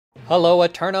Hello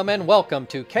Eternum and welcome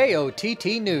to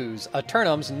KOTT News,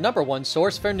 Eternum's #1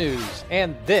 source for news,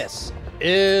 and this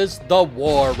is the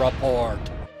War Report.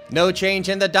 No change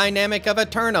in the dynamic of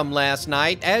Eternum last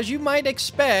night, as you might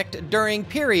expect during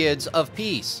periods of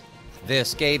peace.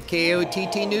 This gave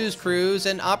KOTT news crews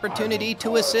an opportunity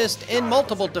to assist in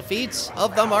multiple defeats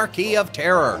of the Marquis of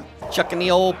Terror. Chucking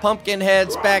the old pumpkin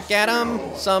heads back at him,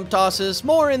 some tosses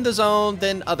more in the zone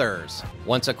than others.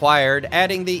 Once acquired,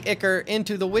 adding the Ichor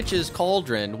into the Witch's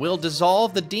Cauldron will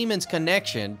dissolve the demon's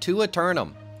connection to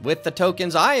Eternum. With the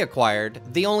tokens I acquired,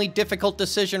 the only difficult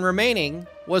decision remaining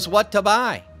was what to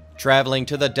buy. Traveling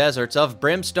to the deserts of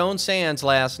Brimstone Sands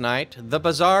last night, the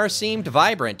bazaar seemed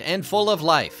vibrant and full of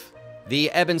life.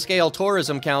 The Ebonscale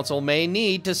Tourism Council may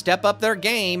need to step up their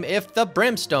game if the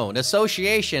Brimstone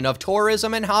Association of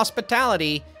Tourism and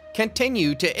Hospitality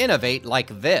continue to innovate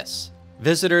like this.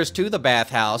 Visitors to the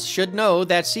bathhouse should know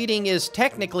that seating is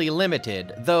technically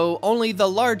limited, though only the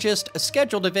largest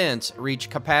scheduled events reach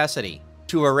capacity.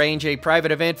 To arrange a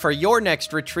private event for your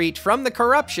next retreat from the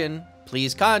corruption,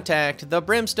 please contact the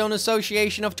Brimstone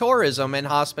Association of Tourism and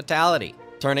Hospitality.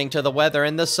 Turning to the weather,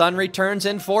 and the sun returns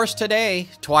in force today,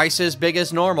 twice as big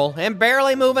as normal and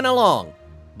barely moving along.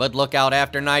 But look out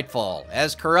after nightfall,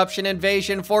 as corruption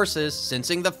invasion forces,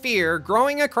 sensing the fear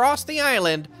growing across the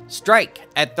island, strike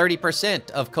at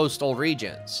 30% of coastal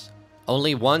regions.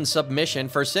 Only one submission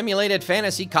for Simulated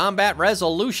Fantasy Combat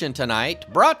Resolution tonight,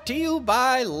 brought to you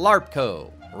by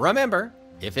LARPco. Remember,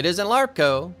 if it isn't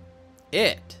LARPco,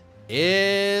 it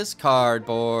is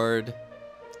cardboard.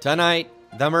 Tonight,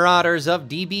 the Marauders of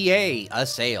DBA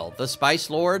assail the Spice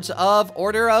Lords of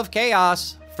Order of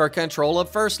Chaos for control of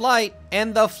First Light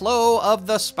and the flow of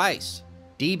the spice.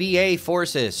 DBA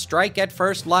forces strike at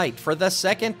First Light for the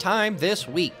second time this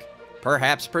week,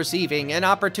 perhaps perceiving an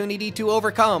opportunity to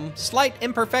overcome slight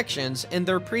imperfections in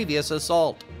their previous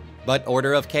assault. But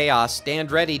Order of Chaos stand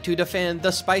ready to defend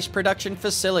the spice production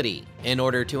facility in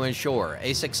order to ensure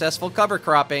a successful cover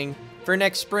cropping for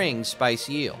next spring's spice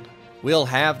yield. We'll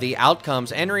have the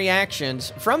outcomes and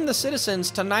reactions from the citizens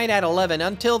tonight at 11.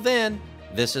 Until then,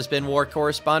 this has been War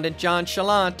Correspondent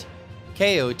JChalant,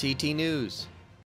 KOTT News.